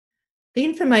The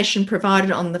information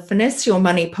provided on the Finesse Your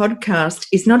Money podcast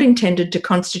is not intended to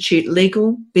constitute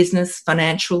legal, business,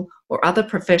 financial, or other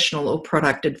professional or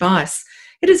product advice.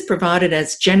 It is provided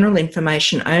as general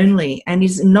information only and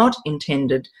is not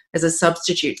intended as a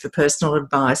substitute for personal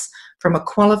advice from a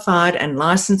qualified and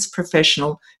licensed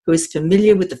professional who is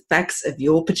familiar with the facts of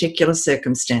your particular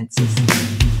circumstances.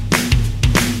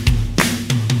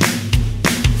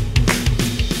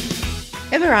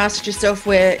 Ever asked yourself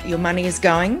where your money is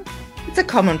going? It's a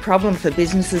common problem for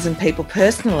businesses and people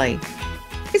personally.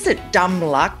 Is it dumb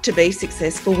luck to be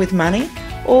successful with money?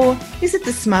 Or is it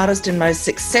the smartest and most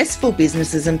successful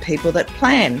businesses and people that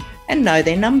plan and know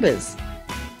their numbers?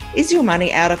 Is your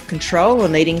money out of control or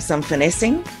needing some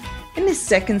finessing? In this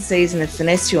second season of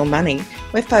Finesse Your Money,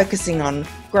 we're focusing on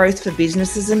growth for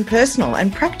businesses and personal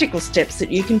and practical steps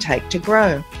that you can take to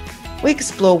grow. We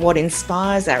explore what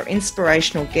inspires our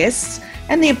inspirational guests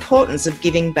and the importance of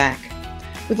giving back.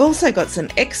 We've also got some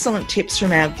excellent tips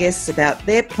from our guests about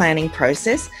their planning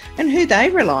process and who they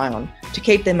rely on to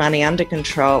keep their money under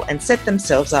control and set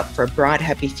themselves up for a bright,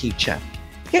 happy future.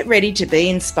 Get ready to be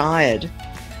inspired.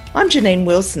 I'm Janine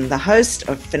Wilson, the host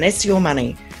of Finesse Your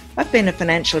Money. I've been a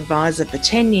financial advisor for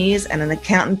 10 years and an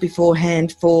accountant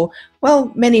beforehand for,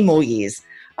 many more years.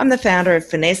 I'm the founder of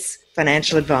Finesse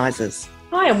Financial Advisors.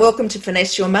 Hi, and welcome to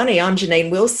Finesse Your Money. I'm Janine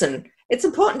Wilson. It's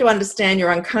important to understand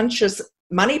your unconscious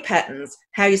money patterns,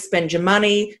 how you spend your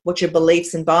money, what your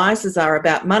beliefs and biases are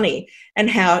about money, and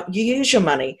how you use your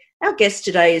money. Our guest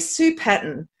today is Sue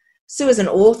Patton. Sue is an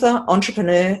author,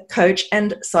 entrepreneur, coach,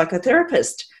 and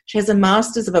psychotherapist. She has a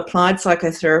Master's of Applied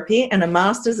Psychotherapy and a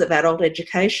Master's of Adult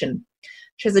Education.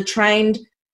 She has trained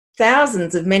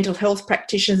thousands of mental health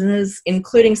practitioners,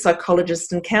 including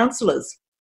psychologists and counsellors.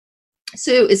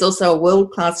 Sue is also a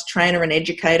world-class trainer and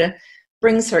educator,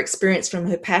 brings her experience from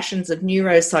her passions of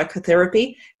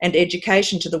neuropsychotherapy and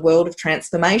education to the world of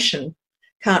transformation.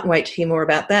 Can't wait to hear more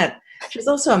about that. She's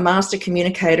also a master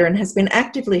communicator and has been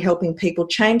actively helping people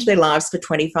change their lives for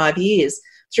 25 years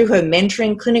through her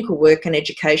mentoring, clinical work and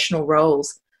educational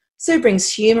roles. Sue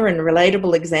brings humour and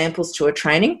relatable examples to her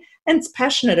training and is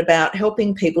passionate about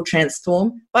helping people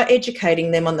transform by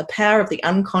educating them on the power of the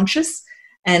unconscious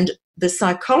and the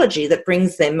psychology that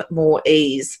brings them more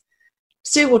ease.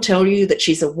 Sue will tell you that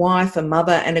she's a wife, a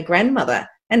mother and a grandmother,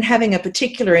 and having a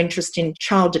particular interest in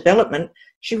child development,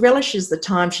 she relishes the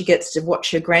time she gets to watch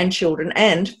her grandchildren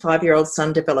and 5-year-old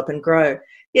son develop and grow.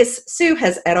 Yes, Sue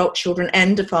has adult children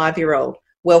and a 5-year-old.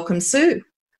 Welcome, Sue.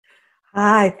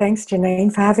 Hi, thanks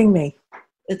Janine for having me.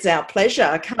 It's our pleasure.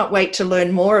 I can't wait to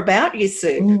learn more about you,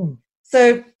 Sue.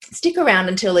 So stick around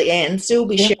until the end. Sue will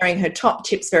be sharing her top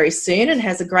tips very soon and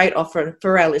has a great offer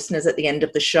for our listeners at the end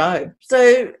of the show.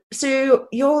 So, Sue,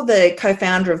 you're the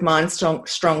co-founder of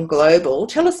MindStrong Global.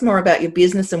 Tell us more about your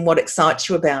business and what excites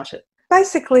you about it.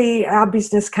 Basically, our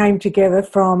business came together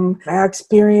from our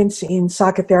experience in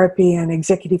psychotherapy and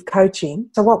executive coaching.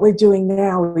 So what we're doing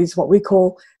now is what we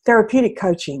call therapeutic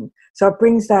coaching. So it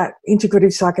brings that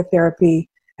integrative psychotherapy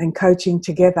and coaching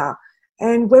together.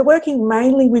 And we're working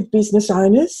mainly with business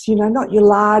owners, not your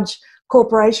large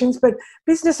corporations, but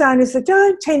business owners that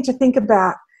don't tend to think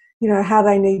about, how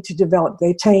they need to develop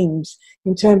their teams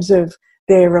in terms of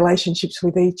their relationships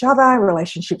with each other,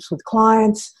 relationships with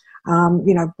clients,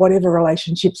 whatever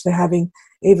relationships they're having,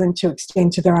 even to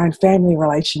extend to their own family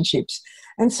relationships.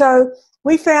 And so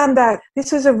we found that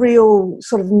this was a real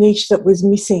sort of niche that was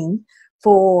missing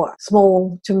for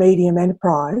small to medium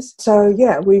enterprise. So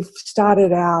we've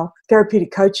started our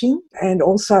therapeutic coaching and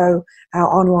also our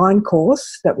online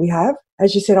course that we have.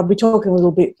 As you said, I'll be talking a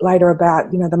little bit later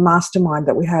about, the mastermind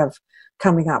that we have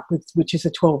coming up with, which is a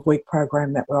 12-week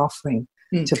program that we're offering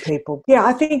to people. Yeah,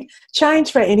 I think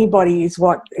change for anybody is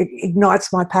what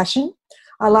ignites my passion.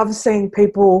 I love seeing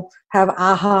people have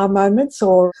aha moments,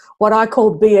 or what I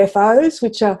call BFOs,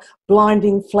 which are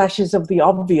blinding flashes of the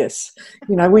obvious,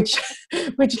 which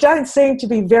don't seem to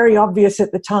be very obvious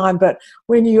at the time. But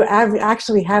when you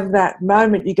actually have that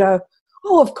moment, you go,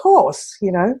 oh, of course,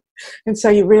 And so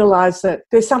you realise that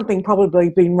there's something probably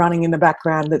been running in the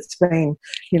background that's been,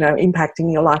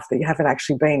 impacting your life that you haven't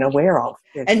actually been aware of.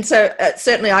 Yes. And so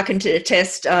certainly I can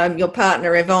attest, your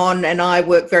partner Yvonne and I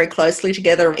work very closely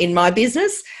together in my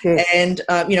business. Yes. And,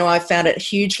 I found it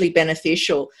hugely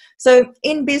beneficial. So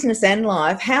in business and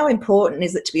life, how important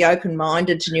is it to be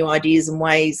open-minded to new ideas and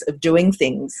ways of doing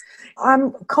things?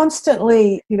 I'm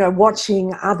constantly,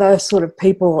 watching other sort of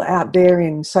people out there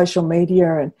in social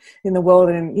media and in the world,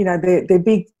 and, their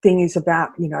big thing is about,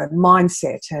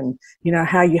 mindset and,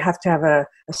 how you have to have a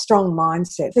strong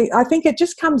mindset. I think it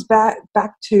just comes back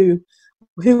to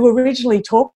who originally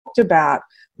talked about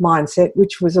mindset,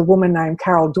 which was a woman named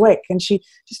Carol Dweck. And she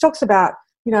just talks about,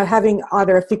 having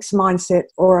either a fixed mindset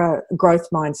or a growth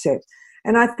mindset.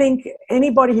 And I think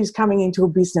anybody who's coming into a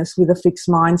business with a fixed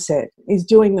mindset is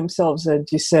doing themselves a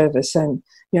disservice. And,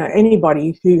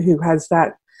 anybody who has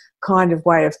that kind of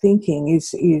way of thinking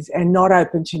is and not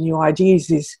open to new ideas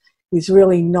is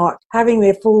really not having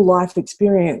their full life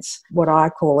experience, what I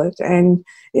call it. And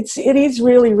it is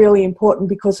really, really important,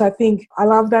 because I think I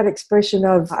love that expression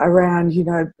of around,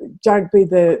 don't be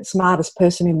the smartest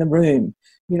person in the room.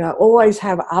 Always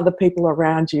have other people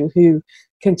around you who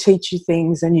can teach you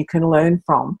things and you can learn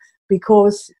from,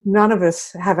 because none of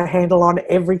us have a handle on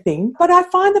everything. But I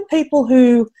find the people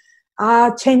who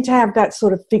tend to have that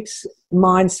sort of fixed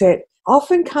mindset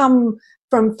often come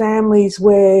from families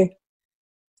where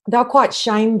they're quite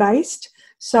shame-based.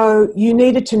 So you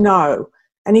needed to know.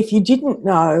 And if you didn't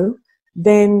know,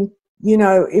 then,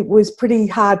 it was pretty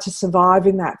hard to survive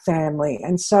in that family.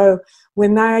 And so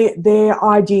when their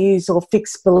ideas or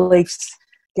fixed beliefs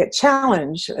get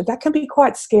challenged, that can be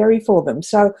quite scary for them.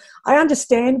 So I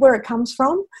understand where it comes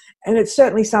from. And it's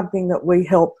certainly something that we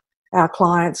help our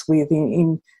clients with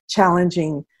in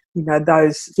challenging,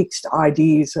 those fixed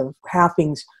ideas of how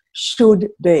things should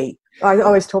be. I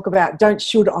always talk about don't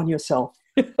should on yourself.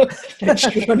 Don't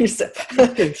should on yourself.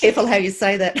 Careful how you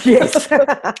say that. Yes.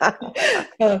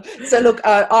 So look,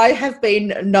 I have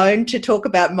been known to talk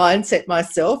about mindset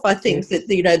myself. I think that,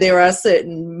 there are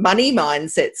certain money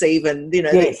mindsets even,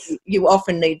 yes. that you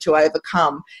often need to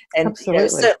overcome. And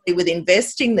certainly with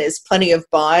investing, there's plenty of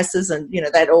biases and,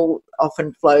 that all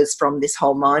often flows from this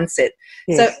whole mindset.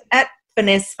 Yes. So at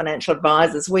Finesse Financial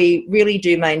Advisors, we really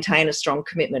do maintain a strong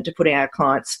commitment to putting our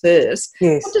clients first.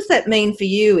 Yes. What does that mean for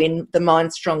you in the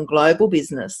MindStrong Global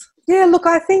business? Yeah, look,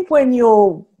 I think when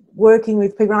you're working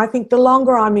with people, I think the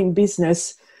longer I'm in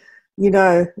business,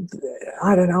 I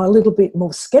don't know, a little bit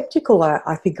more skeptical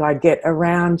I think I get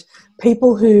around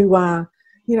people who,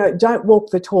 don't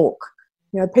walk the talk.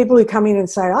 People who come in and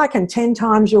say, I can 10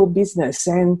 times your business,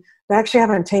 and they actually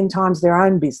haven't 10 times their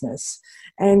own business.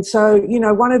 And so,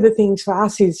 one of the things for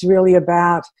us is really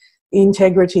about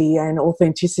integrity and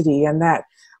authenticity, and that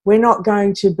we're not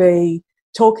going to be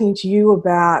talking to you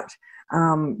about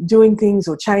doing things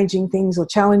or changing things or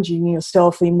challenging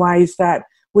yourself in ways that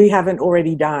we haven't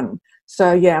already done.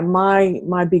 So, yeah,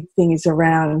 my big thing is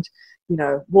around,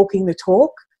 walking the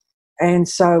talk. And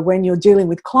so when you're dealing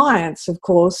with clients, of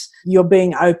course, you're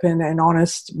being open and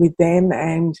honest with them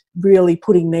and really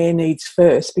putting their needs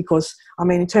first, because,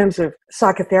 in terms of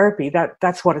psychotherapy,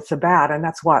 that's what it's about, and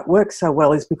that's why it works so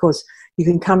well, is because you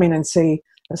can come in and see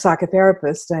a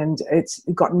psychotherapist and it's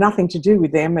got nothing to do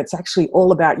with them. It's actually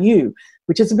all about you,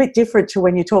 which is a bit different to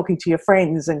when you're talking to your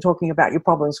friends and talking about your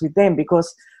problems with them,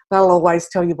 because they'll always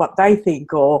tell you what they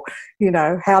think or,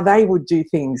 how they would do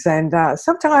things. And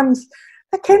sometimes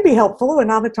that can be helpful and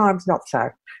other times not so.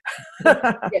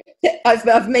 Yeah.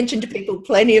 I've mentioned to people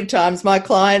plenty of times, my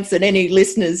clients and any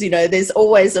listeners, there's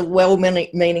always a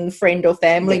well-meaning friend or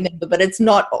family member, but it's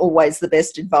not always the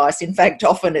best advice. In fact,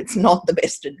 often it's not the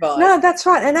best advice. No, that's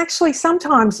right. And actually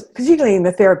sometimes, particularly in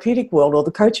the therapeutic world or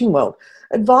the coaching world,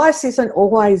 advice isn't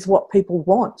always what people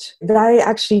want. They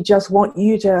actually just want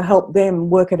you to help them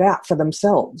work it out for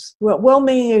themselves.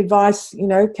 Well-meaning advice,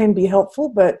 can be helpful,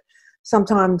 but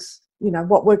sometimes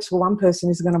what works for one person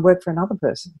is going to work for another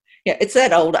person. Yeah, it's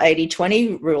that old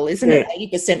 80-20 rule, isn't it?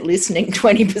 80% listening,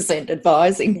 20%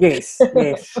 advising. Yes.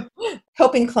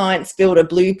 Helping clients build a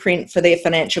blueprint for their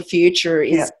financial future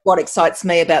is what excites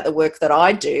me about the work that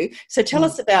I do. So tell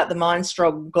us about the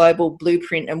MindStrong Global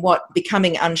Blueprint and what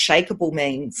becoming unshakable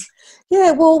means.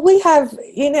 Yeah, well, we have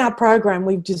in our program,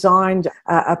 we've designed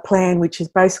a plan which is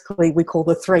basically we call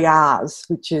the 3 R's,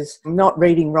 which is not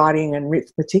reading, writing and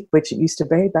arithmetic, which it used to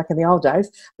be back in the old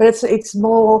days, but it's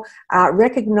more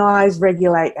recognise,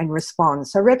 regulate and respond.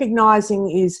 So recognising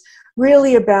is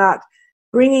really about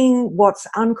bringing what's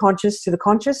unconscious to the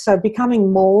conscious, so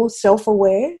becoming more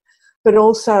self-aware, but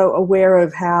also aware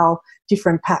of how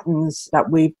different patterns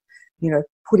that we've,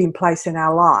 put in place in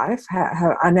our life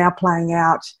are now playing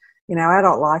out in our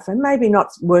adult life and maybe not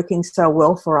working so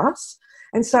well for us.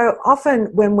 And so often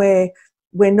when we're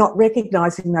not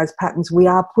recognising those patterns, we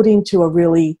are put into a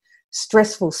really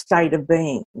stressful state of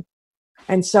being.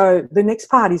 And so the next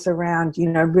part is around,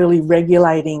 really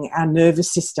regulating our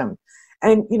nervous system.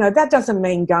 And, that doesn't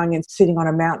mean going and sitting on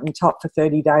a mountaintop for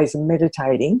 30 days and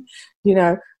meditating.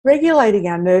 Regulating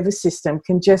our nervous system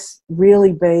can just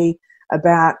really be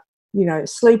about,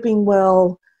 sleeping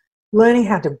well, learning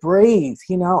how to breathe.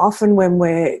 Often when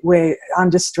we're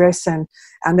under stress and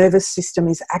our nervous system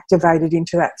is activated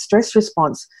into that stress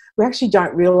response, we actually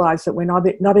don't realise that we're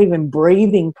not even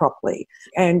breathing properly.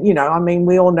 And,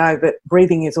 we all know that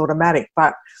breathing is automatic,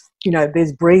 but,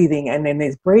 there's breathing and then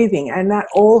there's breathing. And that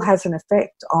all has an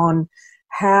effect on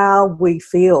how we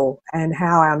feel and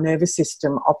how our nervous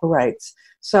system operates.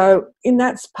 So in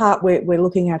that part, we're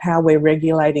looking at how we're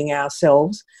regulating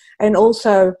ourselves and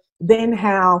also then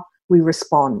how we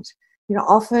respond.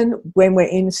 Often when we're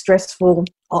in stressful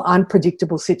or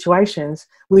unpredictable situations,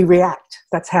 we react.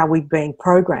 That's how we've been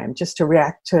programmed, just to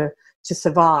react to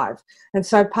survive. And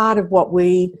so part of what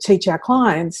we teach our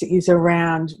clients is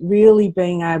around really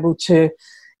being able to,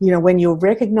 when you're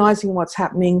recognizing what's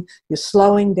happening, you're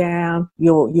slowing down,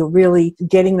 you're really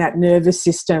getting that nervous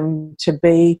system to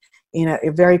be in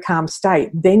a very calm state,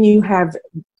 then you have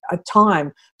a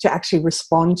time to actually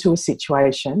respond to a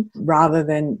situation rather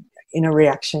than in a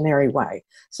reactionary way.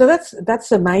 So that's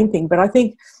the main thing. But I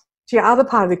think to your other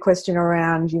part of the question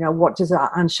around, what does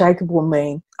unshakable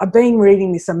mean? I've been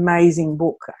reading this amazing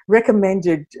book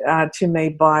recommended to me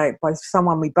by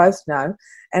someone we both know,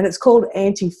 and it's called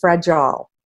Anti-Fragile.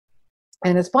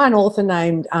 And it's by an author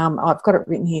named, I've got it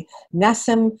written here,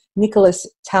 Nassim Nicholas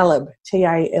Taleb,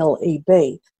 Taleb.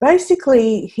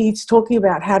 Basically, he's talking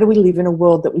about how do we live in a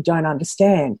world that we don't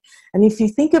understand. And if you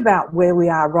think about where we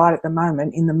are right at the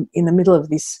moment in the middle of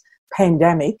this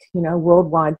pandemic,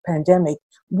 worldwide pandemic,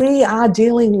 we are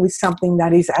dealing with something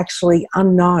that is actually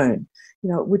unknown.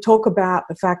 We talk about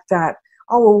the fact that,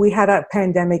 we had a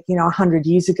pandemic, 100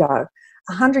 years ago.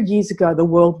 100 years ago, the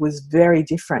world was very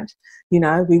different.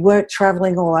 We weren't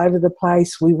traveling all over the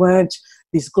place. We weren't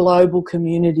this global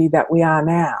community that we are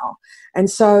now. And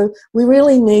so we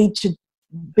really need to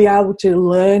be able to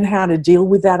learn how to deal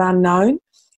with that unknown.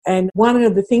 And one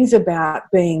of the things about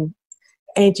being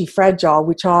anti-fragile,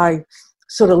 which I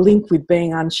sort of link with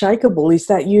being unshakable, is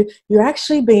that you're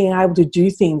actually being able to do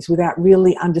things without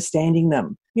really understanding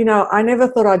them. I never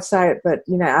thought I'd say it, but,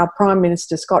 our Prime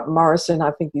Minister, Scott Morrison,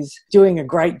 I think is doing a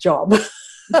great job.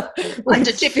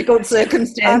 Under difficult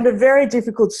circumstances. Under very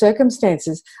difficult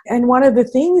circumstances. And one of the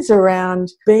things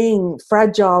around being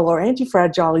fragile or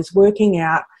anti-fragile is working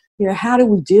out, how do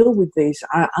we deal with these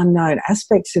unknown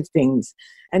aspects of things?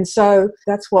 And so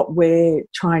that's what we're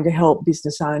trying to help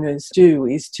business owners do,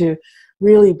 is to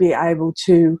really be able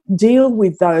to deal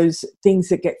with those things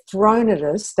that get thrown at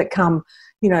us, that come,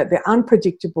 they're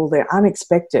unpredictable, they're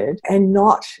unexpected, and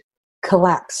not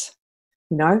collapse.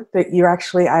 That you're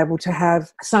actually able to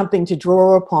have something to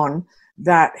draw upon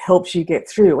that helps you get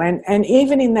through. And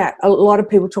even in that, a lot of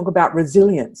people talk about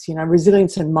resilience.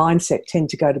 Resilience and mindset tend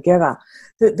to go together.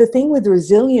 The thing with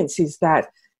resilience is that,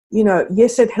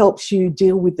 yes, it helps you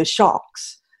deal with the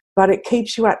shocks, but it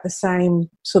keeps you at the same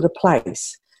sort of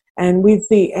place. And with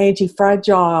the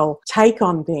anti-fragile take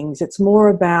on things, it's more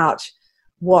about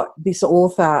what this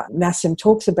author, Nassim,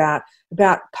 talks about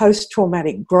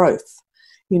post-traumatic growth.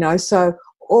 So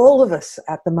all of us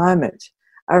at the moment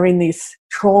are in this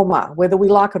trauma, whether we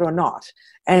like it or not.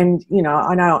 And,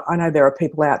 I know there are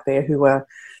people out there who are,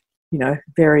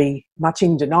 very much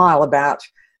in denial about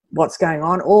what's going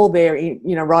on, or they're,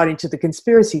 right into the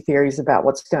conspiracy theories about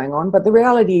what's going on. But the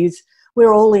reality is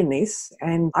we're all in this,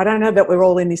 and I don't know that we're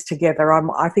all in this together.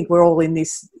 I think we're all in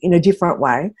this in a different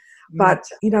way. But,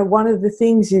 one of the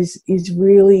things is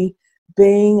really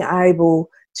being able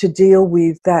to deal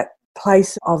with that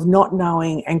place of not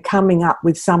knowing and coming up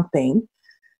with something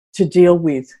to deal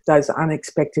with those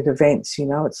unexpected events.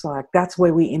 It's like that's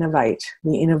where we innovate.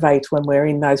 We innovate when we're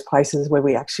in those places where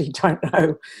we actually don't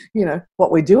know,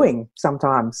 what we're doing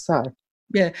sometimes. So.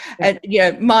 Yeah. And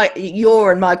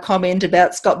your and my comment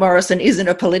about Scott Morrison isn't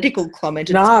a political comment.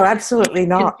 No, absolutely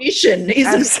not. Condition,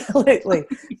 isn't absolutely.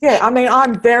 Yeah,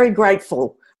 I'm very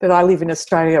grateful that I live in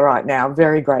Australia right now. I'm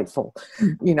very grateful.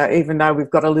 Even though we've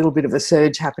got a little bit of a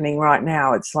surge happening right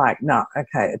now, it's like, no,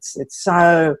 okay, it's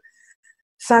so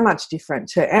much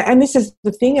different. And this is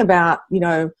the thing about,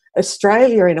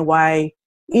 Australia in a way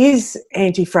is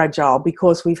anti-fragile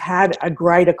because we've had a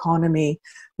great economy.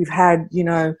 We've had,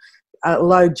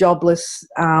 low jobless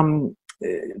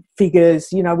figures.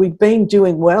 We've been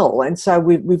doing well, and so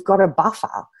we've got a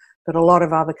buffer that a lot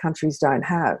of other countries don't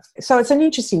have. So it's an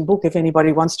interesting book if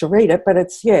anybody wants to read it. But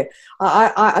it's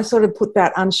I sort of put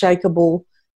that unshakable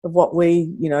of what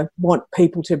we want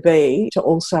people to be, to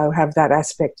also have that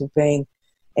aspect of being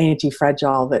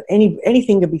anti-fragile. That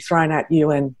anything can be thrown at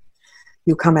you and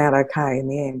you'll come out okay in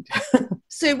the end.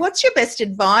 Sue, what's your best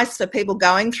advice for people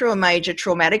going through a major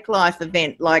traumatic life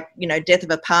event like, death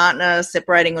of a partner,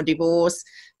 separating or divorce,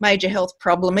 major health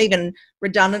problem, even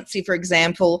redundancy, for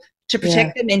example, to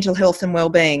protect their mental health and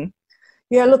well-being?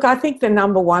 Yeah, look, I think the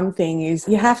number one thing is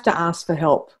you have to ask for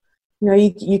help. You know,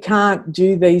 you can't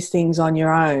do these things on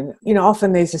your own. You know,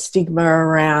 often there's a stigma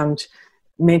around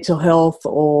mental health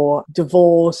or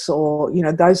divorce or, you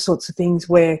know, those sorts of things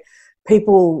where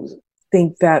people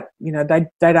think that, you know,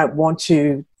 they don't want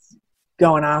to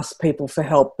go and ask people for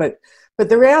help. But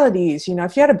the reality is, you know,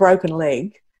 if you had a broken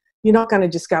leg, you're not going to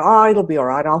just go, oh, it'll be all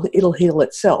right, it'll heal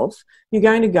itself. You're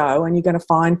going to go and you're going to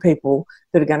find people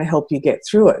that are going to help you get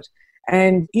through it.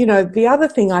 And, you know, the other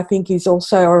thing I think is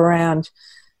also around,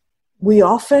 we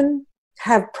often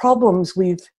have problems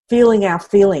with feeling our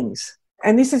feelings.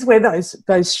 And this is where those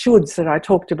shoulds that I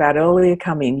talked about earlier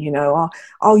come in, you know,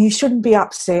 oh, you shouldn't be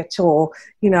upset, or,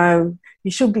 you know,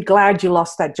 you should be glad you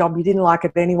lost that job, you didn't like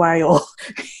it anyway, or,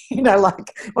 you know,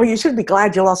 like, or you should be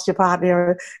glad you lost your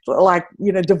partner, like,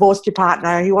 you know, divorced your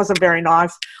partner, he wasn't very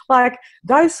nice. Like,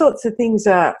 those sorts of things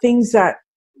are things that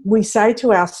we say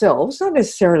to ourselves, not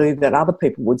necessarily that other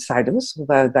people would say to us,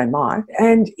 although they might,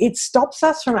 and it stops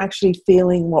us from actually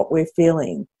feeling what we're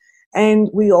feeling. And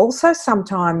we also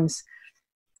sometimes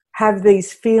have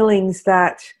these feelings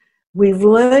that we've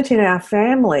learnt in our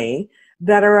family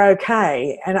that are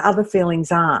okay and other feelings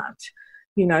aren't.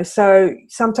 You know, so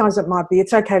sometimes it might be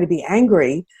it's okay to be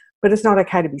angry, but it's not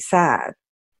okay to be sad.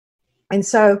 And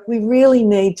so we really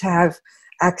need to have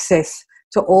access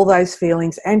to all those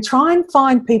feelings and try and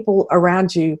find people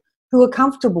around you who are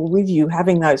comfortable with you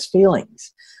having those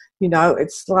feelings. You know,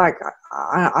 it's like,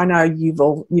 I know you've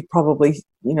probably,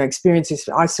 you know, experienced this.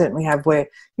 I certainly have, where,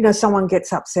 you know, someone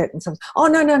gets upset and says, oh,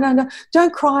 no,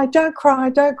 don't cry.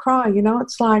 You know,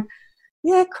 it's like,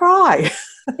 yeah, cry.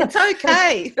 It's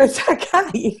okay. It's okay.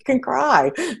 You can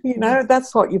cry. You know,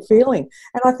 that's what you're feeling.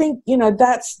 And I think, you know,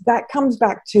 that comes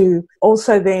back to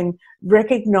also then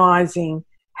recognizing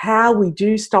how we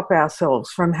do stop ourselves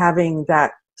from having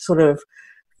that sort of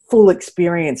full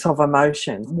experience of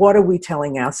emotion. What are we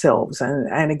telling ourselves?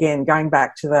 And again, going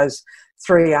back to those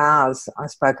 3 R's I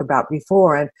spoke about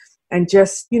before, and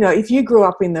just, you know, if you grew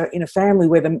up in a family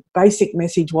where the basic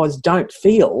message was don't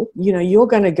feel, you know, you're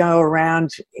going to go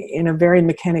around in a very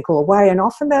mechanical way, and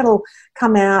often that'll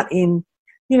come out in,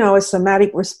 you know, a somatic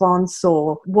response,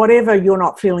 or whatever you're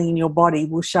not feeling in your body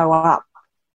will show up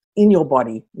in your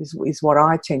body is what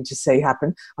I tend to see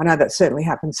happen. I know that certainly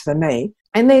happens for me.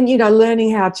 And then, you know,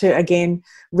 learning how to, again,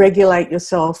 regulate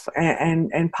yourself,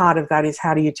 and part of that is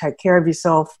how do you take care of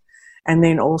yourself, and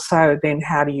then also then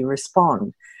how do you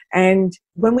respond. And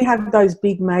when we have those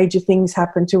big major things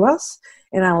happen to us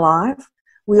in our life,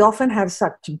 we often have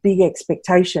such big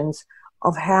expectations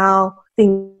of how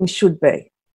things should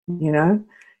be, you know,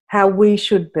 how we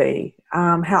should be,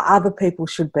 how other people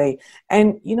should be.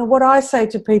 And, you know, what I say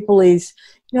to people is,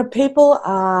 you know, people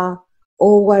are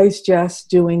always just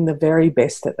doing the very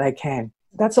best that they can.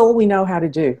 That's all we know how to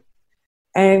do.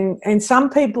 And some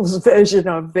people's version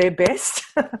of their best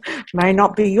may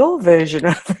not be your version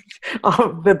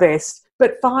of the best,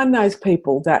 but find those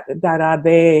people that are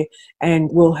there and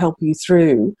will help you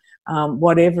through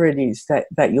whatever it is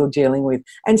that you're dealing with.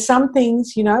 And some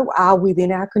things, you know, are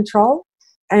within our control,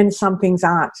 and some things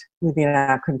aren't within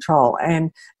our control.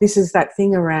 And this is that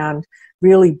thing around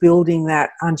really building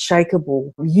that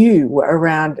unshakable you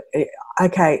around,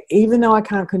 okay, even though I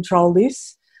can't control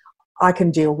this, I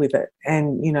can deal with it,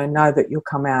 and, you know that you'll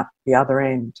come out the other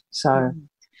end. So,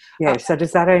 yeah, so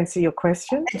does that answer your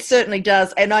question? It certainly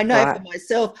does. And I know for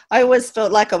myself, I always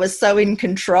felt like I was so in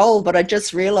control, but I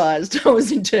just realised I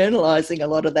was internalising a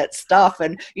lot of that stuff.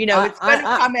 And, you know, it's going to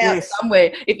come out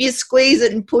somewhere. If you squeeze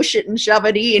it and push it and shove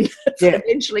it in, it's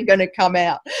eventually going to come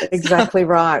out. Exactly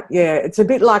right. Yeah, it's a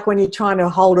bit like when you're trying to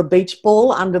hold a beach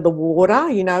ball under the water,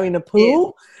 you know, in a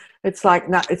pool. Yes. It's like,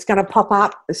 no, it's going to pop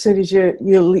up as soon as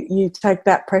you take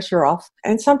that pressure off.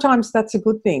 And sometimes that's a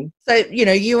good thing. So, you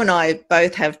know, you and I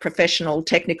both have professional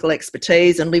technical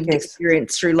expertise and lived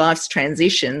experience through life's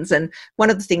transitions. And one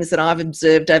of the things that I've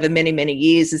observed over many, many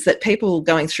years is that people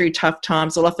going through tough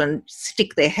times will often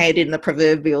stick their head in the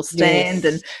proverbial sand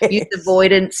and use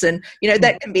avoidance. And, you know,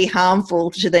 that can be harmful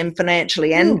to them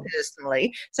financially and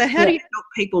personally. So how do you help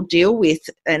people deal with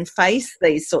and face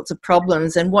these sorts of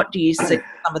problems? And what do you see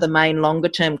some of the main longer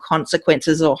term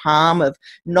consequences or harm of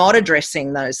not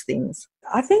addressing those things?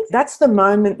 I think that's the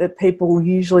moment that people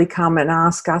usually come and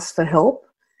ask us for help,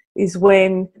 is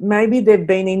when maybe they've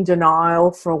been in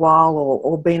denial for a while,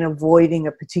 or been avoiding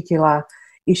a particular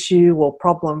issue or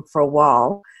problem for a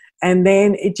while, and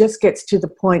then it just gets to the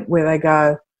point where they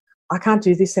go, I can't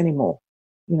do this anymore.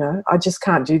 You know, I just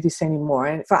can't do this anymore.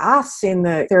 And for us in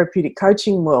the therapeutic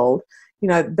coaching world, you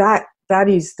know, that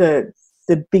is the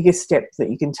biggest step that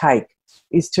you can take,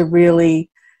 is to really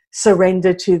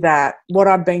surrender to that, what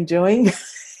I've been doing,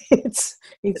 it's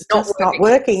just not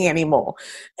working anymore.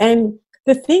 And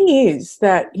the thing is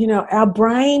that, our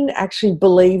brain actually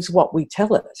believes what we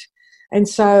tell it. And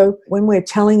so when we're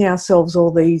telling ourselves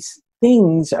all these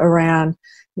things around,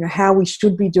 how we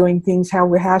should be doing things,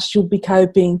 how should be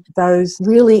coping, those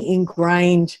really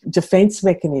ingrained defense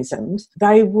mechanisms,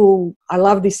 I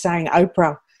love this saying.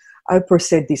 Oprah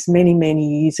said this many, many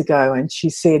years ago, and she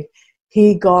said,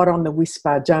 "Hear God on the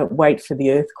whisper, don't wait for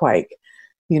the earthquake."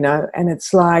 And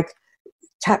it's like,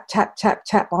 tap, tap, tap,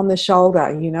 tap on the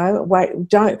shoulder, wait,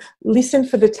 don't listen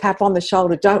for the tap on the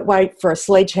shoulder. Don't wait for a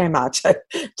sledgehammer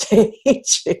to hit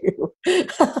you.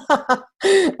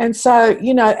 And so,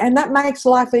 and that makes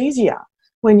life easier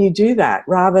when you do that,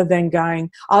 rather than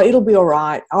going, "Oh, it'll be all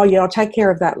right. Oh yeah, I'll take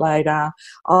care of that later.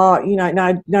 Oh,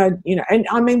 no, and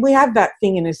I mean, we have that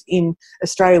thing in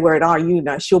Australia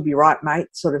where she'll be right, mate,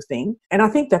 sort of thing. And I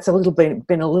think that's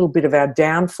been a little bit of our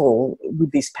downfall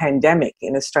with this pandemic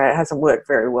in Australia. It hasn't worked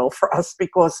very well for us,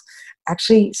 because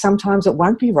actually sometimes it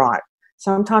won't be right.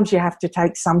 Sometimes you have to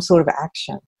take some sort of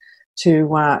action to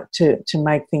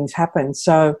make things happen.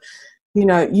 So,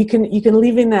 you can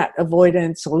live in that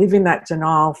avoidance or live in that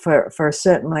denial for a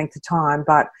certain length of time,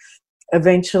 but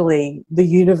eventually the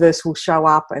universe will show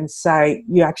up and say,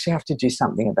 you actually have to do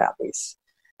something about this.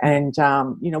 And,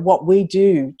 what we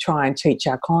do try and teach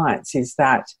our clients is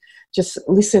that just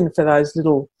listen for those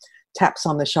little taps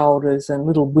on the shoulders and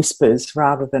little whispers,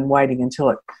 rather than waiting until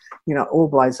it, all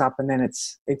blows up, and then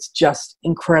it's just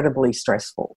incredibly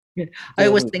stressful. Yeah. I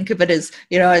always think of it as,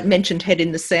 I mentioned head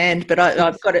in the sand, but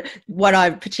I've got it. What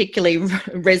I particularly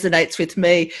resonates with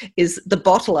me is the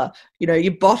bottler.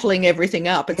 You're bottling everything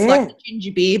up. It's like a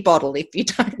ginger beer bottle. If you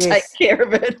don't take care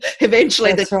of it,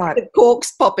 eventually the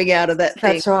cork's popping out of that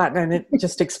thing. That's right, and it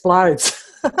just explodes.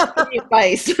 In your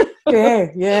face.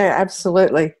 yeah,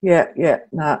 absolutely. Yeah.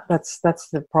 No, that's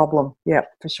the problem. Yeah,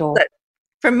 for sure. But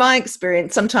from my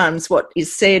experience, sometimes what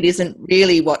is said isn't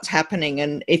really what's happening,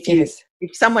 and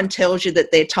if someone tells you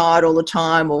that they're tired all the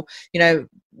time, or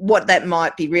what that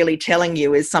might be really telling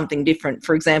you is something different.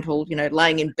 For example,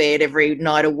 laying in bed every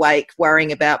night awake,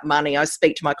 worrying about money. I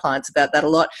speak to my clients about that a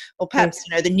lot. Or perhaps,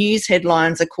 the news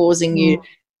headlines are causing you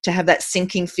to have that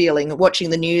sinking feeling of watching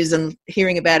the news and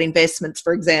hearing about investments,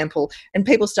 for example, and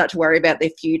people start to worry about their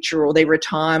future or their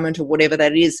retirement or whatever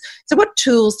that is. So what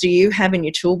tools do you have in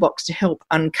your toolbox to help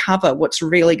uncover what's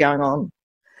really going on?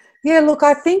 Yeah, look,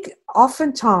 I think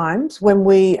oftentimes when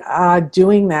we are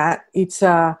doing that, it's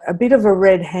a bit of a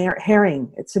red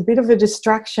herring. It's a bit of a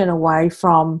distraction away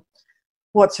from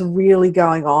what's really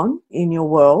going on in your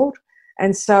world.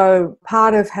 And so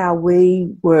part of how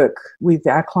we work with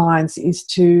our clients is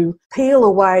to peel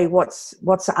away what's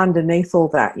underneath all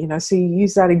that. So you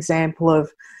use that example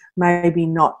of maybe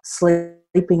not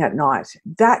sleeping at night.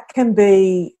 That can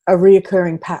be a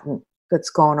reoccurring pattern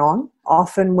that's gone on.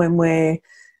 Often when we're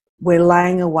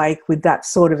laying awake with that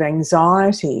sort of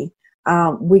anxiety,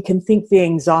 we can think the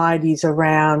anxieties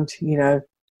around,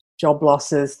 job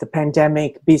losses, the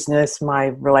pandemic, business, my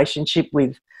relationship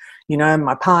with,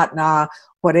 my partner,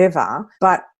 whatever.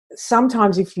 But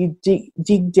sometimes if you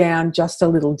dig down just a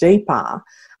little deeper,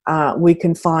 we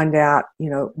can find out,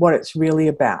 what it's really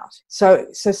about. So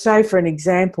say for an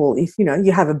example, if,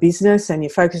 you have a business and you're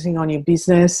focusing on your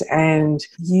business and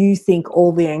you think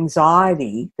all the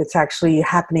anxiety that's actually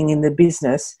happening in the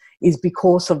business is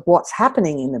because of what's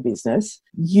happening in the business,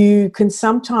 you can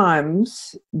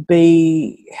sometimes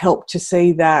be helped to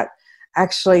see that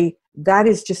actually that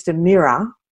is just a mirror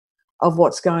of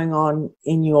what's going on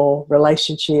in your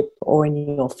relationship or in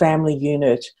your family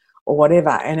unit or whatever.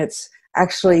 And it's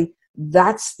actually,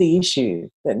 that's the issue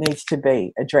that needs to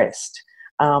be addressed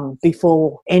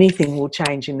before anything will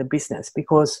change in the business,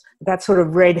 because that sort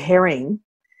of red herring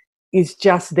is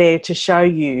just there to show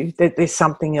you that there's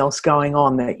something else going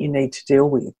on that you need to deal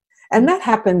with. And that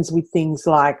happens with things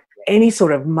like any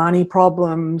sort of money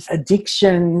problems,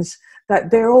 addictions,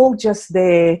 that they're all just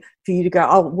there for you to go,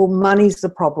 oh, well, money's the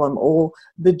problem, or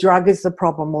the drug is the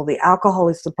problem, or the alcohol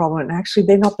is the problem. And actually,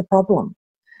 they're not the problem.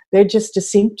 They're just a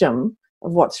symptom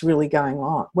of what's really going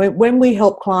on. When we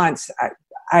help clients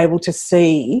able to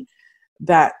see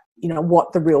that,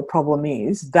 what the real problem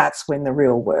is, that's when the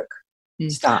real work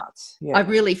starts. Yeah. I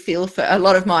really feel for a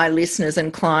lot of my listeners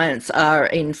and clients are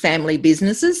in family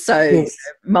businesses, so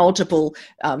multiple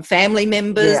family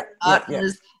members,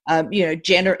 partners,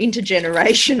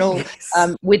 intergenerational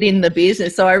Yes. within the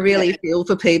business. So I really feel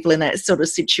for people in that sort of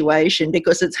situation,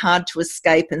 because it's hard to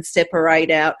escape and separate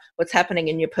out what's happening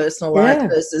in your personal life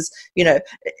versus,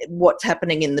 what's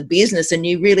happening in the business, and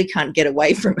you really can't get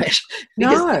away from it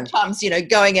because sometimes,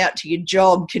 going out to your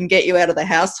job can get you out of the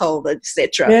household,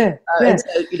 etc. And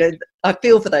so, I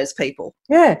feel for those people.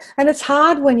 Yeah, and it's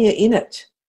hard when you're in it.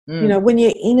 When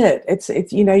you're in it,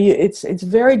 it's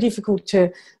very difficult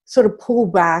to sort of pull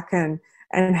back and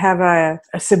have a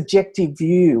subjective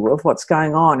view of what's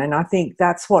going on. And I think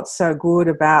that's what's so good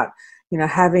about,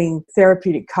 having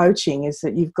therapeutic coaching, is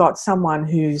that you've got someone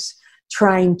who's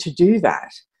trained to do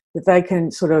that they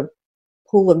can sort of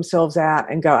pull themselves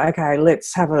out and go, okay,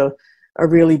 let's have a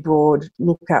really broad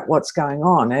look at what's going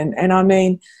on. And I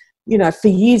mean, for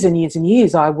years and years and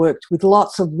years, I worked with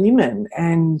lots of women,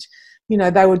 and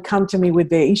they would come to me with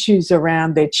their issues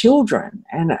around their children.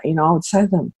 And, I would say to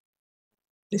them,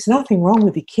 there's nothing wrong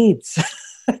with your kids.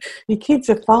 Your kids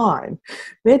are fine.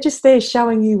 They're just there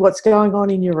showing you what's going on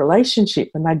in your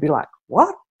relationship. And they'd be like,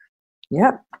 what?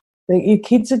 Yep. Your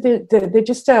kids they're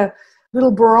just a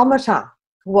little barometer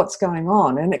for what's going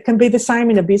on. And it can be the same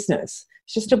in a business.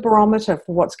 It's just a barometer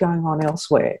for what's going on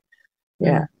elsewhere.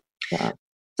 Yeah.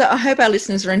 So I hope our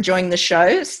listeners are enjoying the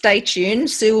show. Stay tuned.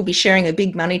 Sue will be sharing a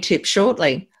big money tip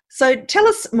shortly. So tell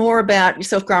us more about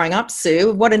yourself growing up,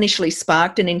 Sue. What initially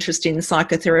sparked an interest in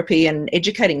psychotherapy and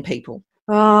educating people?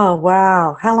 Oh,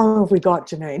 wow. How long have we got,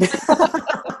 Janine?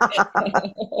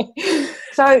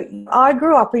 So I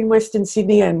grew up in Western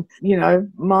Sydney, and,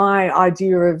 my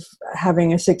idea of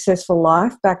having a successful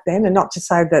life back then, and not to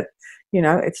say that,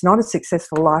 it's not a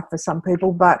successful life for some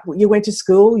people, but you went to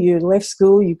school, you left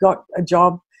school, you got a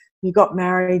job, you got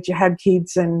married, you had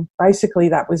kids, and basically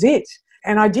that was it.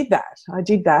 And I did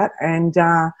that. And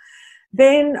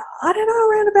then, I don't know,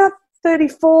 around about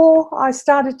 34, I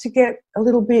started to get a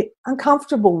little bit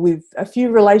uncomfortable with a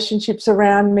few relationships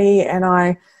around me, and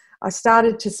I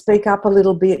started to speak up a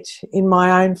little bit in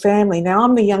my own family. Now,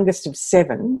 I'm the youngest of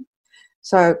 7,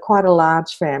 so quite a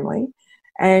large family.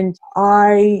 And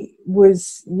I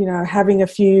was, having a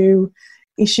few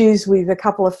issues with a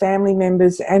couple of family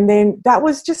members. And then that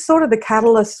was just sort of the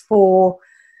catalyst for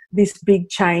this big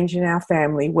change in our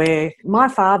family, where my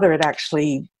father had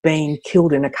actually been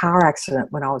killed in a car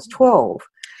accident when I was 12.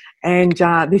 And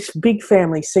this big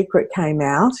family secret came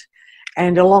out.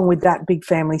 And along with that big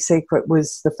family secret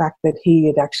was the fact that he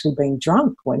had actually been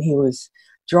drunk when he was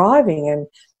driving. And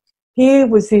here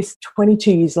was this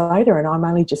 22 years later, and I'm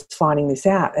only just finding this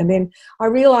out. And then I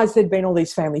realised there'd been all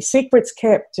these family secrets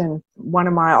kept, and one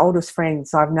of my oldest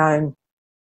friends I've known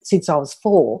since I was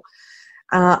 4,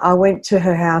 I went to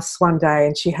her house one day,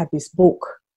 and she had this book,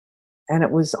 and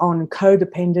it was on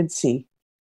codependency.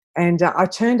 And I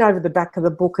turned over the back of the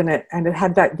book, and it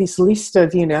had this list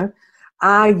of,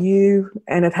 are you,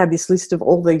 and it had this list of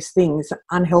all these things,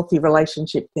 unhealthy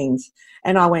relationship things.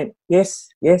 And I went, yes,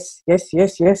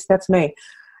 that's me.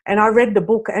 And I read the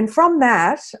book. And from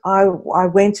that, I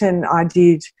went and I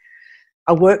did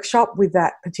a workshop with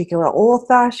that particular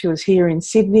author. She was here in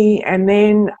Sydney. And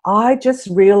then I just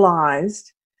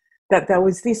realised that there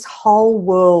was this whole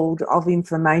world of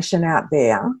information out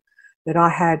there that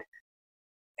I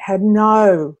had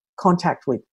no contact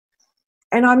with.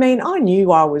 And I mean, I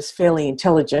knew I was fairly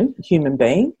intelligent human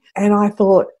being. And I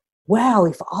thought, wow,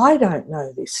 if I don't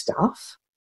know this stuff,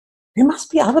 there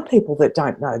must be other people that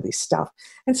don't know this stuff.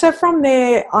 And so from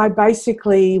there, I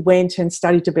basically went and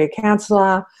studied to be a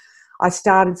counsellor. I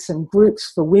started some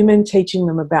groups for women, teaching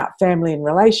them about family and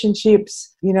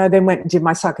relationships, then went and did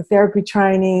my psychotherapy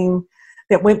training,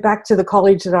 then went back to the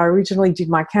college that I originally did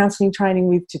my counselling training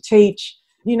with to teach.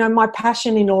 My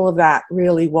passion in all of that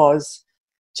really was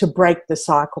to break the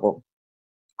cycle.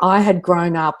 I had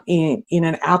grown up in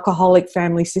an alcoholic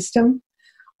family system.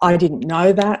 I didn't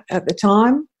know that at the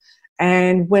time.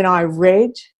 And when I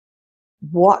read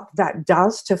what that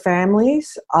does to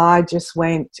families, I just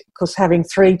went, because having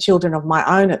 3 children of my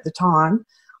own at the time,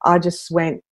 I just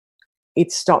went,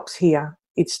 it stops here.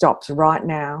 It stops right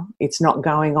now. It's not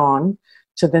going on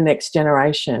to the next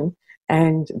generation.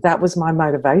 And that was my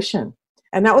motivation.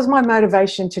 And that was my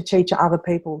motivation to teach other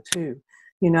people too,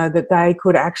 that they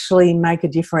could actually make a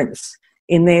difference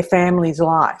in their family's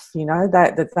life,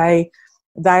 that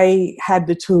they had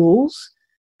the tools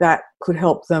that could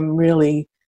help them really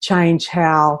change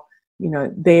how,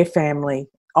 their family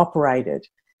operated.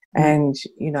 And,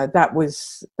 that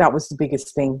was the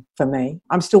biggest thing for me.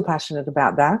 I'm still passionate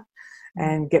about that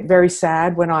and get very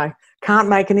sad when I can't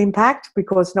make an impact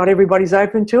because not everybody's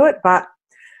open to it. But,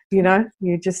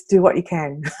 You just do what you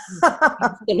can.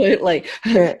 Absolutely.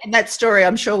 Yeah. And that story,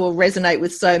 I'm sure, will resonate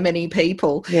with so many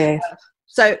people. Yeah.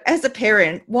 So as a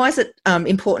parent, why is it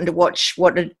important to watch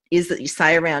what it is that you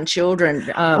say around children?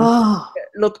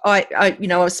 Look, I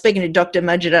was speaking to Dr.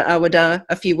 Majida Awada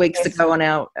a few weeks ago on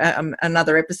our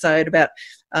another episode about,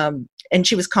 and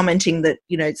she was commenting that,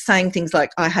 saying things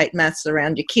like, I hate maths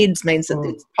around your kids means that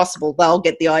it's possible they'll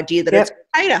get the idea that it's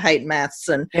okay to hate maths.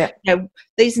 And,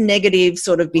 these negative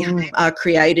sort of behaviour are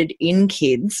created in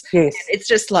kids. Yes. It's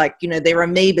just like, they're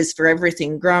amoebas for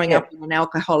everything. Growing up in an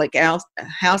alcoholic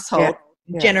household,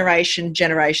 generation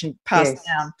passed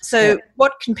down. So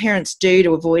what can parents do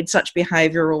to avoid such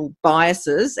behavioural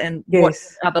biases, and what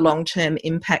are the long-term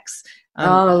impacts?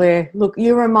 Look,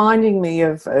 you're reminding me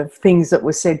of things that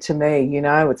were said to me.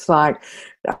 It's like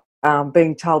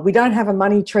being told, we don't have a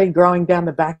money tree growing down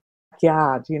the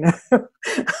backyard,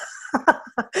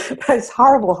 Those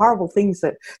horrible, horrible things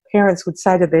that parents would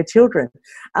say to their children.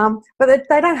 But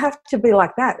they don't have to be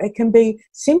like that. It can be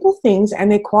simple things,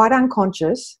 and they're quite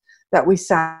unconscious, that we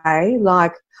say,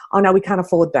 like, oh, no, we can't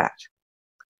afford that,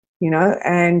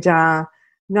 and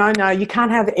no, you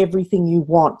can't have everything you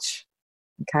want,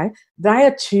 okay? They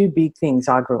are two big things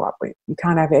I grew up with. You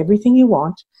can't have everything you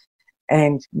want,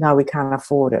 and no, we can't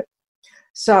afford it.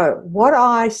 So what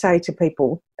I say to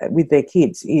people with their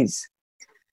kids is,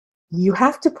 you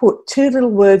have to put two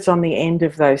little words on the end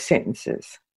of those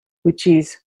sentences, which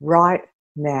is right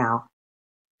now.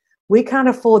 We can't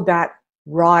afford that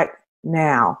right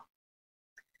now.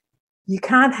 You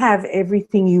can't have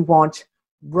everything you want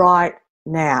right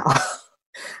now.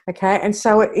 Okay? And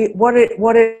so what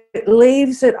it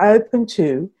leaves it open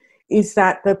to is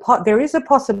that there is a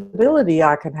possibility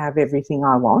I can have everything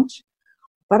I want,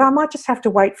 but I might just have to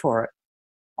wait for it.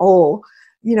 Or,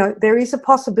 there is a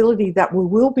possibility that we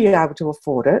will be able to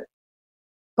afford it,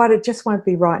 but it just won't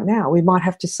be right now. We might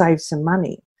have to save some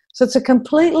money. So it's a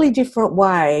completely different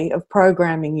way of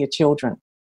programming your children.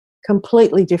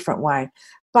 Completely different way.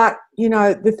 But,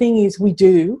 the thing is, we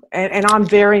do, and I'm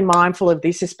very mindful of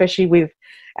this, especially with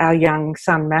our young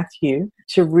son, Matthew,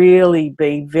 to really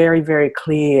be very, very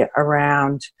clear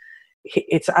around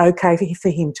it's okay for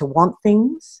him to want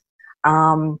things,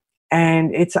 and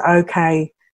it's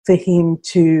okay for him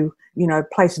to,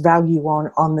 place value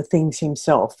on the things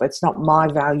himself. It's not my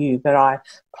value that I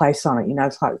place on it.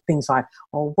 It's like things like,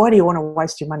 oh, why do you want to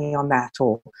waste your money on that?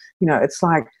 Or, it's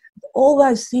like, all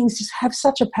those things just have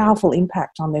such a powerful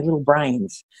impact on their little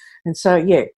brains. And so,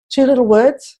 two little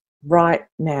words, right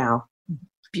now.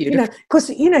 Beautiful. Because,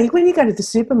 when you go to the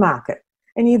supermarket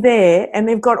and you're there and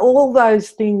they've got all those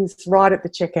things right at the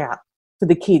checkout for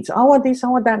the kids. I want this, I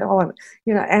want that, I want,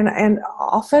 and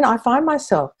often I find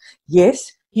myself,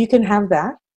 yes, you can have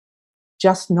that,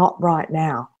 just not right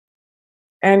now.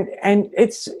 And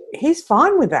he's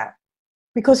fine with that,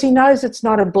 because he knows it's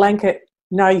not a blanket,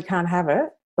 no, you can't have it,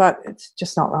 but it's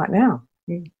just not right now.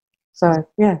 So,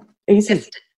 easy.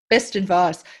 Best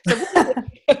advice. So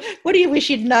what do you wish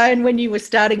you'd known when you were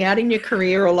starting out in your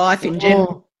career or life in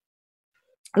general?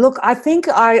 Look, I think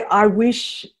I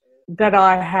wish that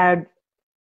I had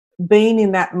been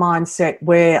in that mindset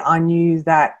where I knew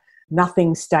that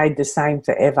nothing stayed the same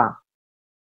forever.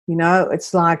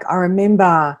 It's like, I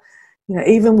remember,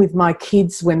 even with my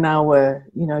kids when they were,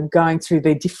 going through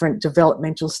their different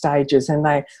developmental stages, and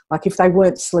they, like, if they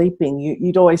weren't sleeping,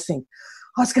 you'd always think,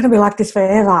 oh, it's going to be like this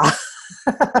forever.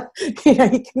 You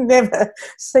can never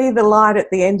see the light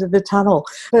at the end of the tunnel.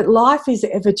 But life is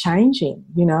ever changing,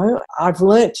 I've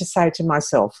learnt to say to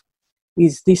myself,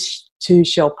 is this too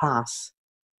shall pass.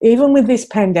 Even with this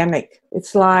pandemic,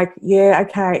 it's like,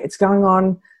 okay, it's going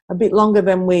on a bit longer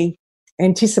than we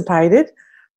anticipated,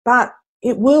 but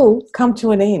it will come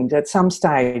to an end at some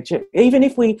stage. Even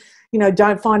if we,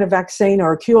 don't find a vaccine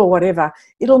or a cure or whatever,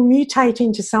 it'll mutate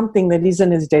into something that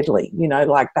isn't as deadly,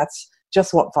 like that's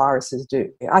just what viruses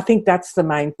do. I think that's the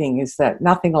main thing, is that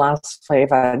nothing lasts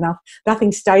forever.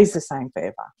 Nothing stays the same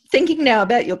forever. Thinking now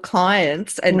about your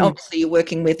clients, and obviously you're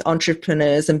working with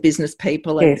entrepreneurs and business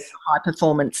people and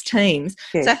high-performance teams.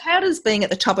 Yes. So how does being at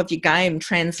the top of your game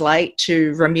translate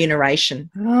to remuneration?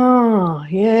 Oh,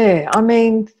 yeah. I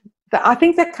mean, I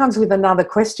think that comes with another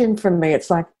question from me. It's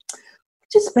like,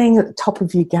 what does being at the top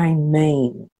of your game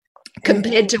mean?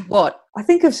 Compared to what? I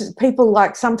think of people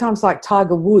sometimes like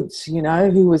Tiger Woods,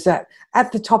 who was at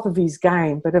the top of his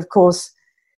game. But of course,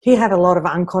 he had a lot of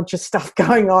unconscious stuff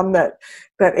going on that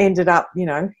ended up,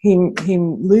 him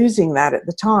losing that at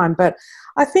the time. But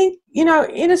I think, in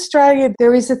Australia,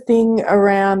 there is a thing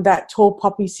around that tall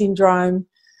poppy syndrome,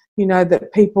 that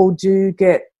people do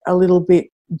get a little bit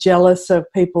jealous of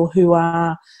people who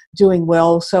are doing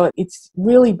well. So it's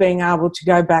really being able to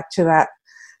go back to that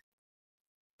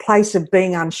place of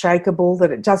being unshakable,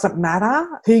 that it doesn't matter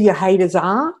who your haters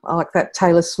are. I like that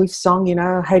Taylor Swift song,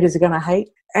 haters are going to hate.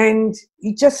 And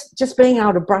you just being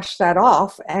able to brush that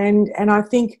off. And I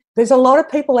think there's a lot of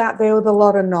people out there with a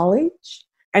lot of knowledge,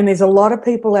 and there's a lot of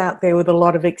people out there with a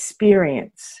lot of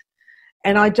experience.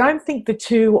 And I don't think the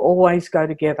two always go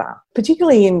together,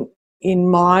 particularly in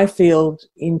my field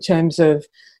in terms of,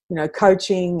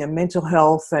 coaching and mental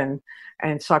health and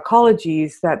psychology,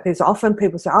 is that there's often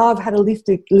people say, I've had a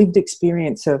lived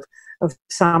experience of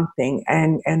something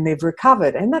and they've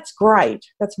recovered. And that's great.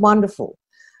 That's wonderful.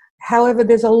 However,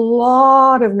 there's a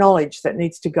lot of knowledge that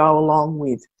needs to go along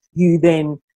with you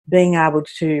then being able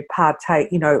to partake,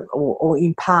 or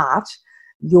impart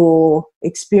your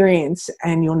experience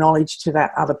and your knowledge to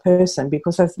that other person,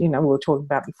 because as we were talking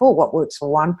about before, what works for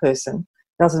one person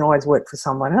doesn't always work for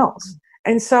someone else.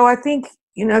 And so I think,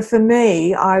 for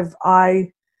me,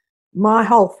 my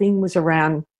whole thing was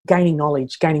around gaining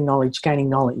knowledge.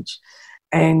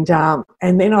 And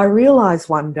then I realised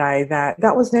one day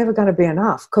that was never going to be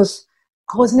enough, because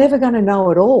I was never going to know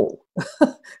it all.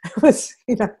 It was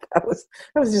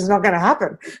just not going to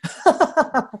happen.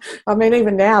 I mean,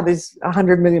 even now there's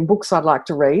 100 million books I'd like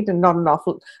to read, and not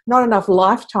enough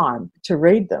lifetime to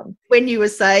read them. When you were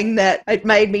saying that, it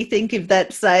made me think of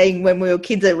that saying when we were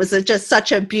kids. It was just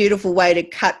such a beautiful way to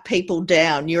cut people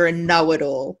down. You're a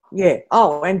know-it-all. Yeah.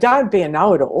 Oh, and don't be a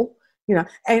know-it-all.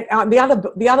 And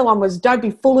the other one was, don't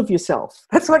be full of yourself.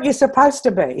 That's what you're supposed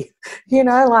to be.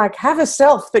 Like, have a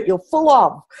self that you're full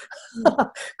of.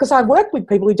 Because I work with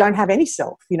people who don't have any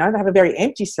self, they have a very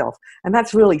empty self, and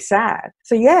that's really sad.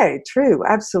 So yeah, true,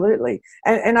 absolutely.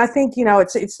 And I think,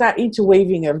 it's that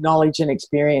interweaving of knowledge and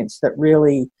experience that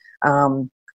really,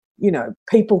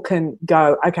 people can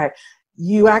go, okay,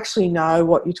 you actually know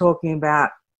what you're talking about,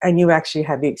 and you actually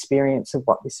have the experience of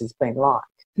what this has been like.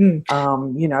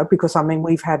 Because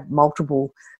we've had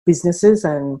multiple businesses,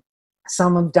 and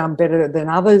some have done better than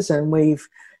others, and we've,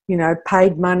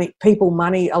 paid people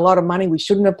a lot of money we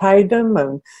shouldn't have paid them,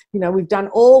 and, we've done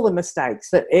all the mistakes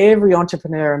that every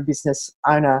entrepreneur and business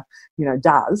owner,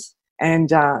 does.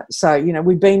 And so,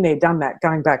 we've been there, done that,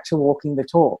 going back to walking the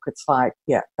talk. It's like,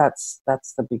 yeah, that's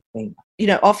the big thing.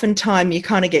 Oftentimes you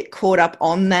kind of get caught up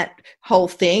on that whole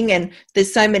thing, and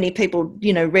there's so many people,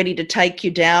 ready to take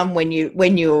you down when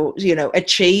you're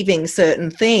achieving certain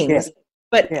things. Yeah.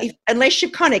 But unless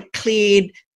you've kind of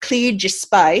cleared your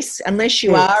space, unless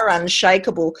you are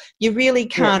unshakable, you really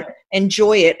can't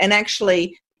enjoy it and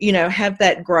actually, have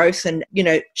that growth and,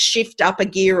 shift up a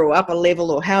gear or up a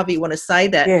level, or however you want to say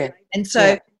that. Yeah. And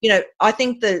so, I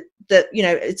think that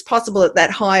it's possible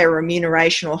that higher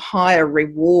remuneration or higher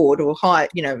reward or higher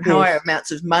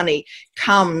amounts of money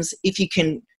comes if you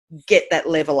can get that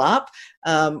level up.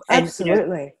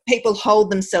 Absolutely. People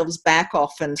hold themselves back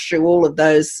often through all of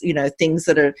those, things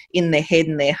that are in their head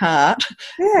and their heart.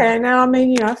 Yeah. No,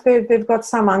 if they've got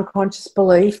some unconscious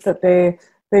belief that they're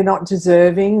not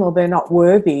deserving or they're not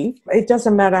worthy, it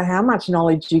doesn't matter how much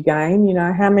knowledge you gain,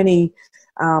 how many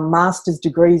master's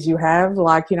degrees you have.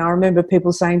 Like, I remember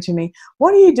people saying to me,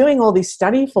 what are you doing all this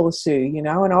study for, Sue? And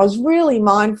I was really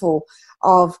mindful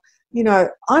of,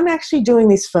 I'm actually doing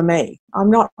this for me.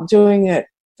 I'm not doing it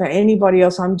for anybody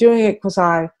else. I'm doing it because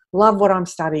I love what I'm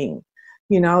studying.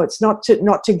 It's not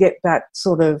to get that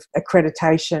sort of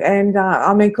accreditation. And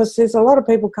because there's a lot of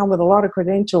people come with a lot of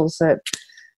credentials that,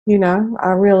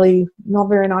 are really not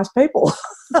very nice people.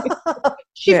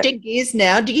 Shifting gears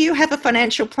now, do you have a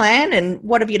financial plan, and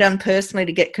what have you done personally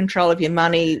to get control of your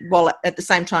money while at the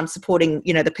same time supporting,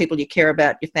 the people you care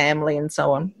about, your family and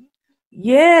so on?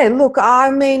 Yeah, look,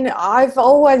 I've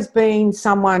always been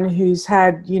someone who's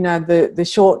had, the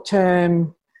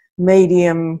short-term,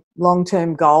 medium,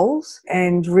 long-term goals,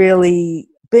 and really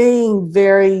being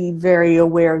very, very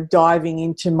aware of diving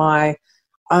into my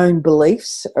own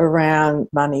beliefs around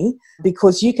money,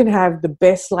 because you can have the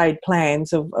best laid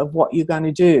plans of what you're going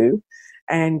to do.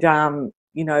 And,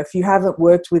 if you haven't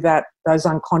worked with those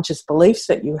unconscious beliefs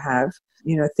that you have,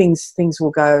 things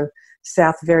will go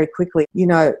south very quickly.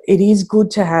 It is good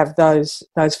to have those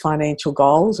financial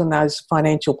goals and those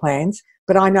financial plans.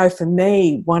 But I know for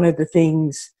me, one of the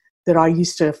things that I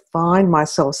used to find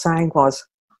myself saying was,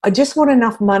 I just want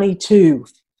enough money to,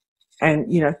 and,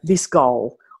 this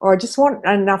goal, or I just want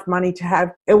enough money to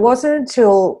have. It wasn't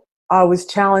until I was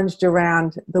challenged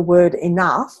around the word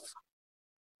enough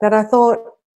that I thought,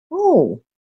 oh,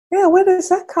 yeah, where does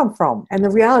that come from? And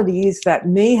the reality is that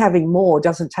me having more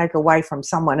doesn't take away from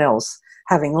someone else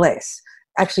having less.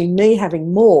 actually me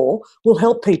having more will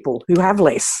help people who have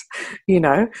less,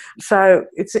 So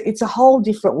it's a whole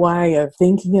different way of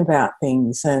thinking about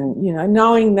things, and,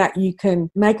 knowing that you can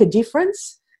make a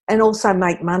difference and also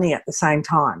make money at the same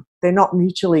time. They're not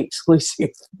mutually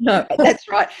exclusive. No, that's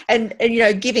right. And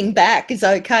giving back is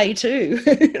okay too.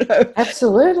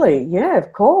 Absolutely. Yeah,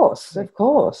 of course.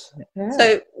 Yeah.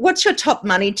 So what's your top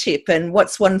money tip, and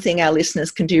what's one thing our listeners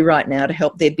can do right now to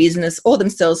help their business or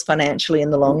themselves financially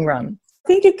in the long run? I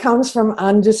think it comes from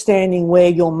understanding where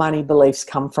your money beliefs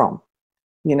come from,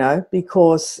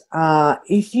 because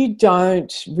if you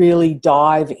don't really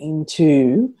dive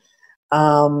into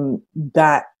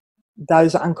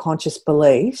those unconscious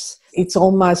beliefs, it's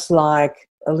almost like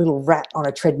a little rat on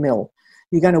a treadmill.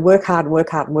 You're going to work hard,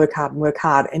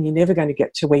 and you're never going to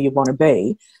get to where you want to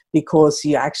be because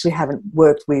you actually haven't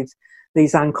worked with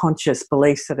these unconscious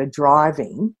beliefs that are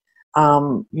driving,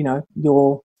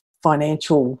 your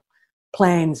financial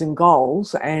plans and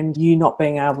goals, and you not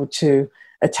being able to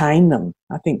attain them.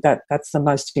 I think that's the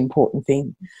most important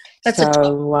thing.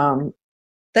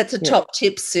 That's a top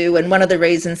tip, Sue, and one of the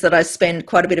reasons that I spend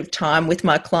quite a bit of time with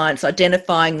my clients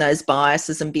identifying those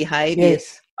biases and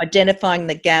behaviours, identifying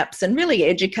the gaps, and really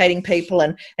educating people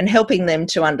and helping them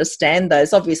to understand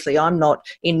those. Obviously, I'm not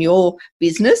in your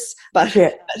business, but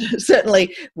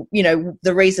certainly,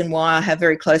 the reason why I have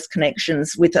very close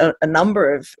connections with a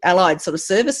number of allied sort of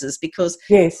services, because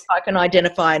I can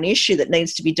identify an issue that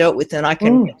needs to be dealt with, and I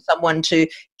can get someone to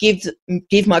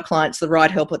give my clients the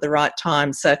right help at the right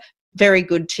time. So very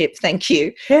good tip. Thank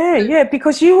you. Yeah,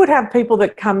 because you would have people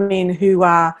that come in who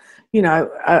are,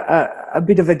 a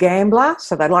bit of a gambler,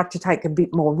 so they like to take a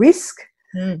bit more risk,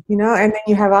 and then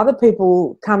you have other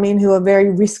people come in who are very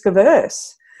risk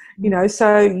averse,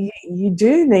 so you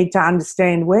do need to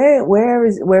understand where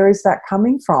is that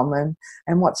coming from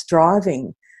and what's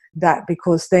driving that,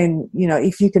 because then,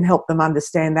 if you can help them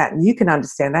understand that and you can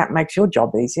understand that, it makes your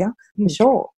job easier, for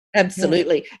sure.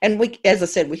 Absolutely. Yeah. And we, as I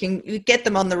said, we can get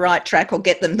them on the right track or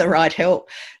get them the right help.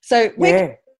 So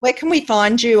where can we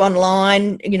find you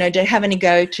online? Do you have any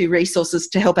go-to resources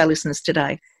to help our listeners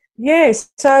today? Yes.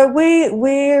 So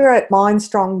we're at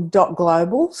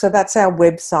mindstrong.global. So that's our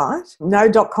website. No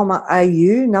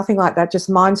 .com.au, nothing like that, just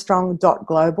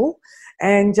mindstrong.global.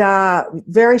 And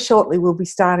very shortly we'll be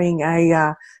starting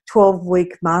a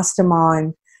 12-week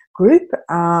mastermind group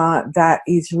that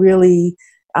is really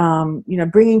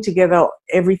bringing together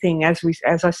everything, as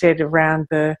I said, around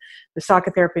the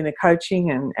psychotherapy and the coaching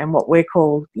and what we're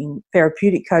called in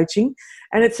therapeutic coaching.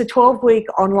 And it's a 12-week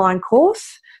online course.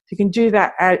 So you can do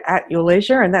that at your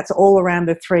leisure, and that's all around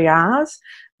the 3 R's: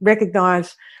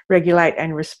 recognise, regulate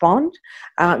and respond.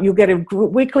 You'll get a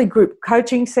weekly group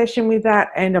coaching session with that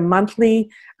and a monthly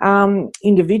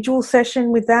individual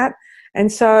session with that.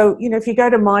 And so, if you go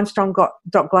to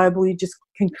mindstrong.global, you just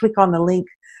can click on the link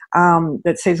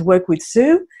that says work with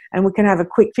Sue, and we can have a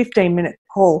quick 15-minute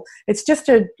call. It's just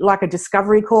like a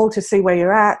discovery call to see where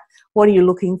you're at. What are you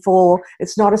looking for?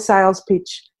 It's not a sales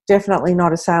pitch, definitely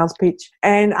not a sales pitch.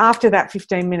 And after that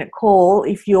 15-minute call,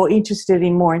 if you're interested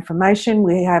in more information,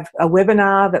 we have a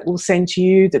webinar that we'll send to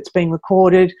you that's been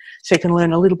recorded, so you can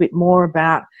learn a little bit more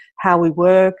about how we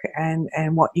work and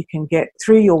what you can get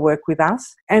through your work with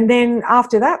us. And then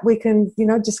after that, we can,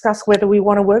 discuss whether we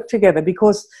want to work together,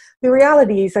 because the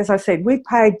reality is, as I said, we've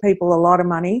paid people a lot of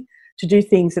money to do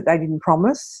things that they didn't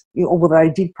promise, or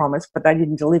they did promise, but they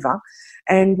didn't deliver.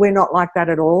 And we're not like that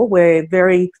at all. We're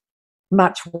very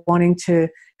much wanting to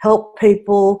help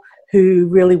people who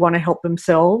really want to help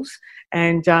themselves.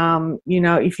 And,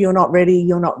 if you're not ready,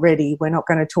 you're not ready. We're not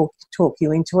going to talk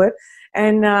you into it.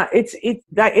 And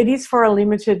it is for a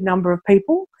limited number of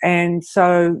people. And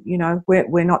so,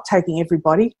 we're not taking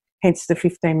everybody, hence the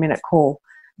 15-minute call.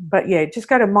 But yeah, just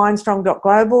go to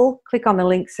mindstrong.global, click on the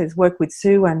link that says work with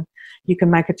Sue, and you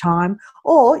can make a time.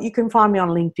 Or you can find me on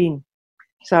LinkedIn.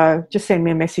 So just send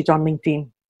me a message on LinkedIn.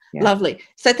 Yeah. Lovely.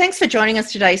 So thanks for joining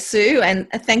us today, Sue, and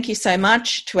thank you so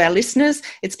much to our listeners.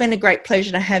 It's been a great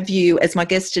pleasure to have you as my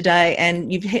guest today,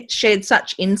 and you've shared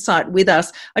such insight with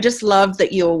us. I just love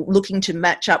that you're looking to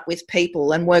match up with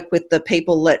people and work with the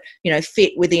people that,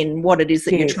 fit within what it is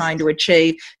that you're trying to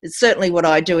achieve. It's certainly what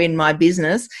I do in my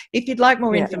business. If you'd like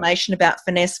more information about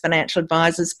Finesse Financial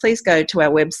Advisors, please go to our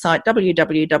website,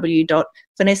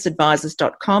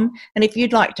 www.finesseadvisors.com. And if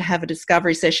you'd like to have a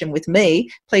discovery session with me,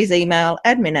 please email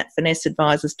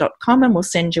admin@finesseadvisors.com, and we'll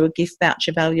send you a gift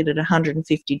voucher valued at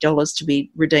 $150 to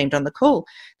be redeemed on the call.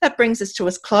 That brings us to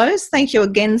a close. Thank you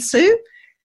again, Sue.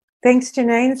 Thanks,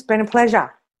 Janine. It's been a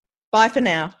pleasure. Bye for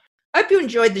now. Hope you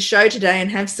enjoyed the show today and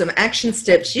have some action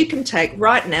steps you can take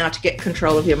right now to get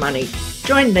control of your money.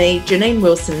 Join me, Janine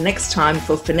Wilson, next time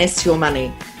for Finesse Your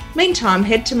Money. Meantime,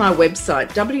 head to my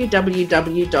website,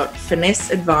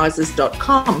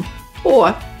 www.finesseadvisors.com,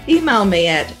 or email me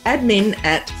at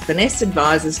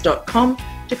admin@finesseadvisors.com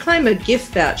to claim a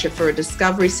gift voucher for a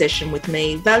discovery session with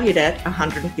me valued at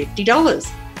 $150.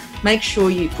 Make sure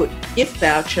you put gift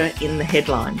voucher in the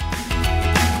headline.